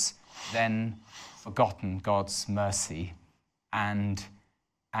 He has then forgotten God's mercy, and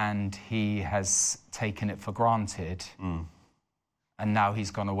he has taken it for granted. And now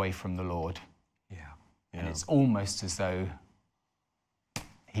he's gone away from the Lord. And it's almost as though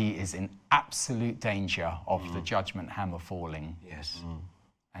he is in absolute danger of the judgment hammer falling. Yes.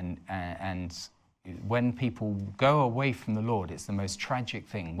 And when people go away from the Lord, it's the most tragic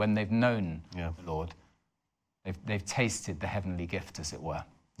thing. When they've known the Lord, they've tasted the heavenly gift, as it were.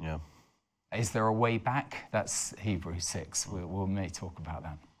 Yeah. Is there a way back? That's Hebrews 6. We may talk about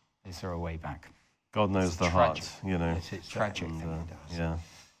that. Is there a way back? God knows the heart, you know. It's tragic thing thing. he does. Yeah.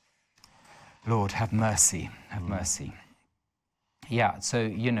 Lord, have mercy, have mercy. Yeah, so,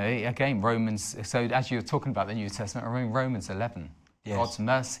 you know, again, Romans, so as you're talking about the New Testament, Romans 11, Yes. God's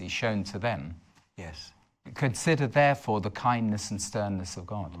mercy shown to them. Yes. Consider, therefore, the kindness and sternness of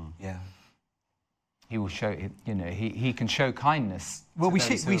God. Yeah. He will show, you know, he can show kindness Well, to we those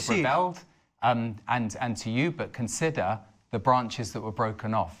see- who we have see- rebelled, and to you, but consider the branches that were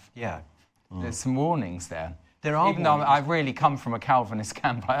broken off. Yeah. There's some warnings there. There are Even though warnings. I really come from a Calvinist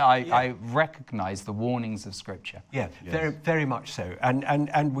camp, I recognise the warnings of Scripture. Yeah, very, very much so.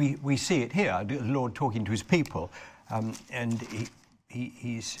 And we see it here, the Lord talking to his people. And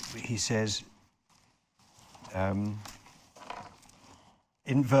he says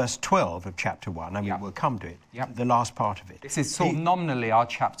in verse 12 of chapter 1, I mean, we'll come to it, the last part of it. This is sort of nominally our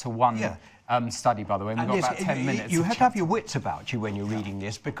chapter 1 Yeah. Study, by the way. We've got about 10 minutes. You of have to have your wits about you when you're reading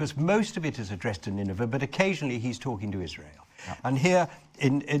this, because most of it is addressed to Nineveh, but occasionally he's talking to Israel. And here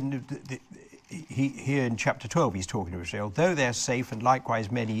here in chapter 12, he's talking to Israel. Though they're safe, and likewise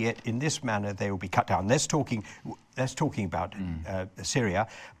many, yet in this manner they will be cut down. That's talking about Assyria.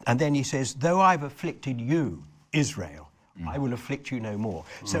 And then he says, though I've afflicted you, Israel, I will afflict you no more.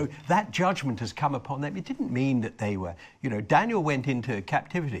 So that judgment has come upon them. It didn't mean that they were, you know, Daniel went into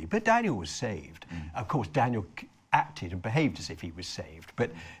captivity, but Daniel was saved. Of course, Daniel acted and behaved as if he was saved. But,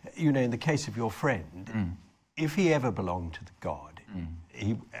 you know, in the case of your friend, if he ever belonged to the God,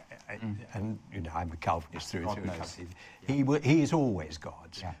 and, you know, I'm a Calvinist through and through. He is always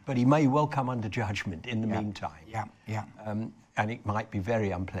God's. Yeah. But he may well come under judgment in the meantime. Yeah. And it might be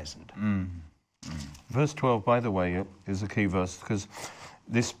very unpleasant. Verse 12, by the way, is a key verse, because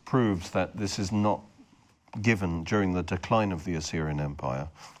this proves that this is not given during the decline of the Assyrian Empire,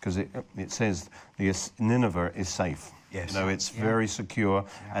 because it says Nineveh is safe. Yes. You know, it's very secure,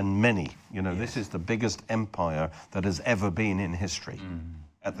 and many. You know, this is the biggest empire that has ever been in history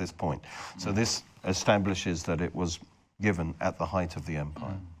at this point. So this establishes that it was given at the height of the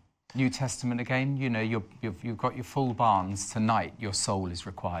empire. New Testament again, you know, you've got your full barns. Tonight, your soul is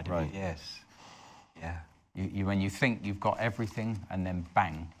required of Right. Yes. Yeah. you. When you think you've got everything, and then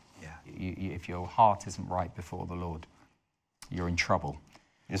bang. Yeah. If your heart isn't right before the Lord, you're in trouble.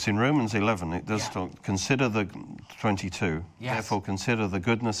 It's in Romans 11, it does talk, consider the 22, therefore consider the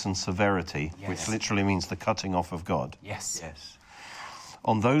goodness and severity, which literally means the cutting off of God. Yes.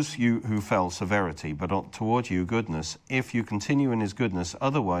 On those you who fell severity, but toward you goodness, if you continue in his goodness,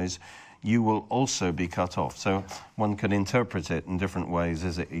 otherwise you will also be cut off. So one can interpret it in different ways.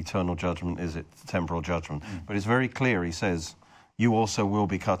 Is it eternal judgment? Is it temporal judgment? But it's very clear, he says, you also will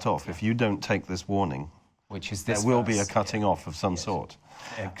be cut off. If you don't take this warning, Which is this there will be a verse. cutting off of some sort.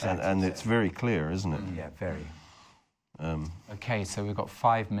 Exactly. And it's very clear, isn't it? Yeah, very. Okay, so we've got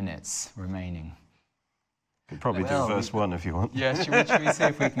 5 minutes remaining. Could probably do verse 1 if you want. Yeah, should we see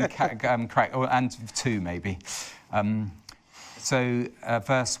if we can crack, and 2 maybe. So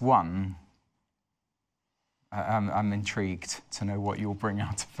verse 1, I'm intrigued to know what you'll bring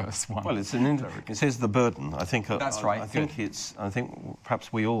out of verse 1. Well, it says the burden. I think That's right, I think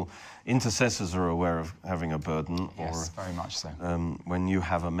perhaps we all intercessors are aware of having a burden, Yes, very much so. when you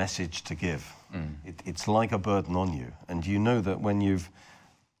have a message to give. it's like a burden on you. And you know that when you've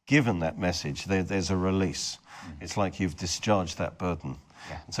given that message, there's a release. It's like you've discharged that burden.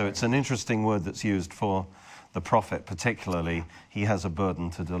 Yeah. So it's an interesting word that's used for the prophet particularly. He has a burden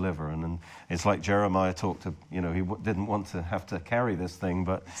to deliver. And it's like Jeremiah talked to, he didn't want to have to carry this thing,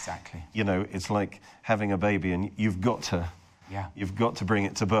 but, Exactly. It's like having a baby and you've got to bring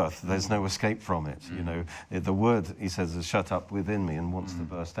it to birth. There's no escape from it. The word, he says, is shut up within me and wants to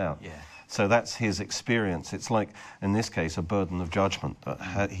burst out. Yeah. So that's his experience. It's like, in this case, a burden of judgment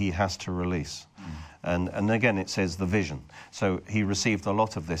that he has to release. And again, it says the vision. So he received a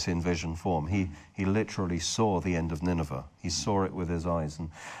lot of this in vision form. He literally saw the end of Nineveh. He saw it with his eyes.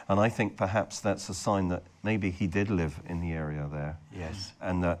 And I think perhaps that's a sign that maybe he did live in the area there. Yes.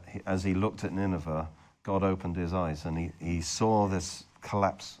 And that as he looked at Nineveh, God opened his eyes and he saw this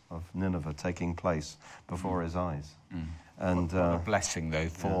collapse of Nineveh taking place before his eyes. And What a blessing, though,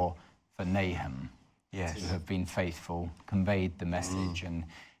 for Nahum Yes. to have been faithful, conveyed the message. And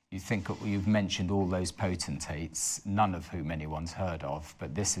you think you've mentioned all those potentates, none of whom anyone's heard of,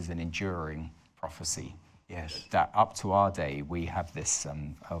 but this is an enduring prophecy. Yes. That up to our day we have this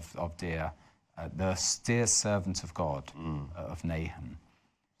of dear, the dear servant of God of Nahum.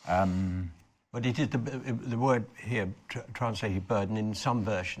 But it is the word here translated burden. In some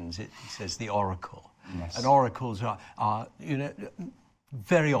versions, it says the oracle. Yes. And oracles are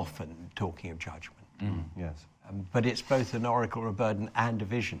very often talking of judgment. yes. But it's both an oracle, a burden, and a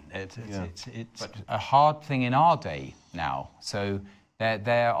vision. It's But a hard thing in our day now. So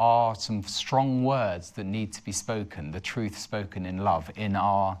there are some strong words that need to be spoken, the truth spoken in love in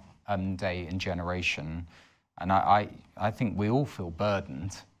our day and generation. And I think we all feel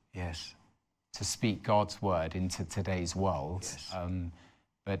burdened yes. to speak God's word into today's world. Yes.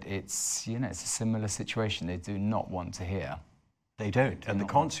 But it's a similar situation. They do not want to hear. They don't, and the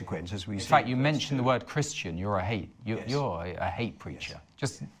consequences we see. In fact, you mentioned the word Christian. You're a hate. You're a hate preacher.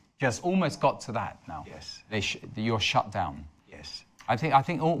 Just almost got to that now. Yes. You're shut down. Yes. I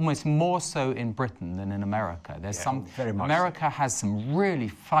think almost more so in Britain than in America. There's very much America has some really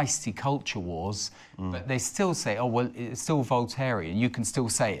feisty culture wars, but they still say, oh well, it's still Voltairean. You can still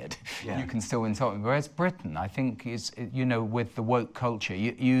say it. Yeah. You can still insult me. Whereas Britain, I think is with the woke culture,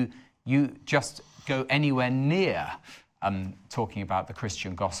 you just go anywhere near talking about the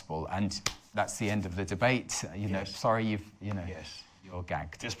Christian gospel, and that's the end of the debate. Sorry, Yes. you're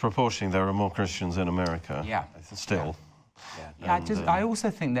gagged. Disproportionately, there are more Christians in America. Yeah. Still. Yeah. Yeah, I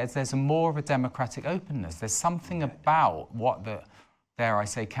also think there's more of a democratic openness. There's something about what dare I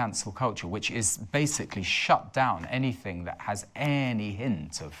say, cancel culture, which is basically shut down anything that has any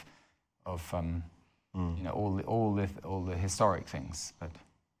hint of all the historic things.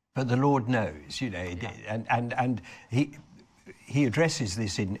 But the Lord knows, and he addresses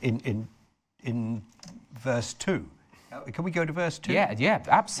this in verse 2. Can we go to verse 2? Yeah,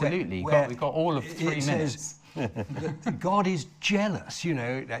 absolutely. Where We've got all of 3 minutes. Says, God is jealous,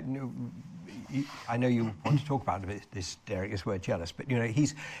 I know you want to talk about this, Derek, this word jealous, but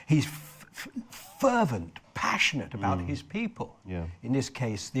he's fervent, passionate about his people. Yeah. In this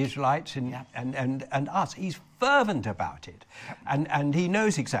case, the Israelites and us. He's fervent about it, and he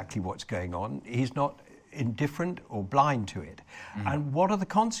knows exactly what's going on. He's not indifferent or blind to it. And what are the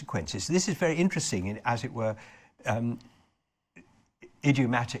consequences? This is very interesting, as it were,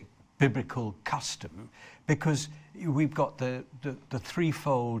 idiomatic biblical custom, because we've got the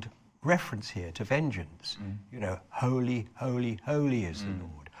threefold reference here to vengeance. Holy, holy, holy is the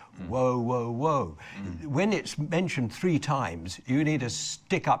Lord. Woe, woe, woe. When it's mentioned 3 times, you need to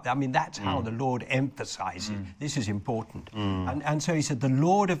stick up. I mean, that's how the Lord emphasizes. This is important. And so he said, the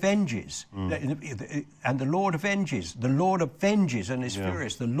Lord avenges. And the Lord avenges. The Lord avenges and is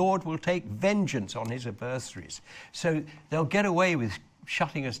furious. The Lord will take vengeance on his adversaries. So they'll get away with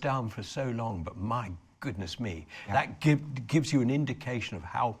shutting us down for so long, but my goodness me, that gives you an indication of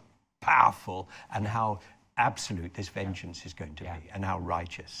how powerful and how absolute this vengeance is going to be, and how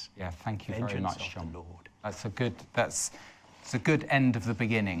righteous. Yeah, thank you vengeance very much, of John. the Lord. That's a good end of the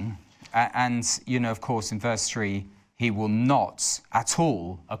beginning. And of course, in verse 3, he will not at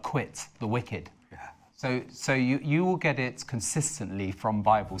all acquit the wicked. Yeah. So you will get it consistently from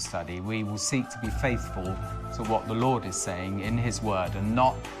Bible study. We will seek to be faithful to what the Lord is saying in his word and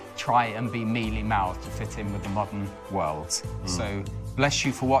not try and be mealy-mouthed to fit in with the modern world. So bless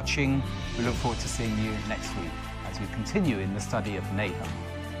you for watching. We look forward to seeing you next week as we continue in the study of Nahum.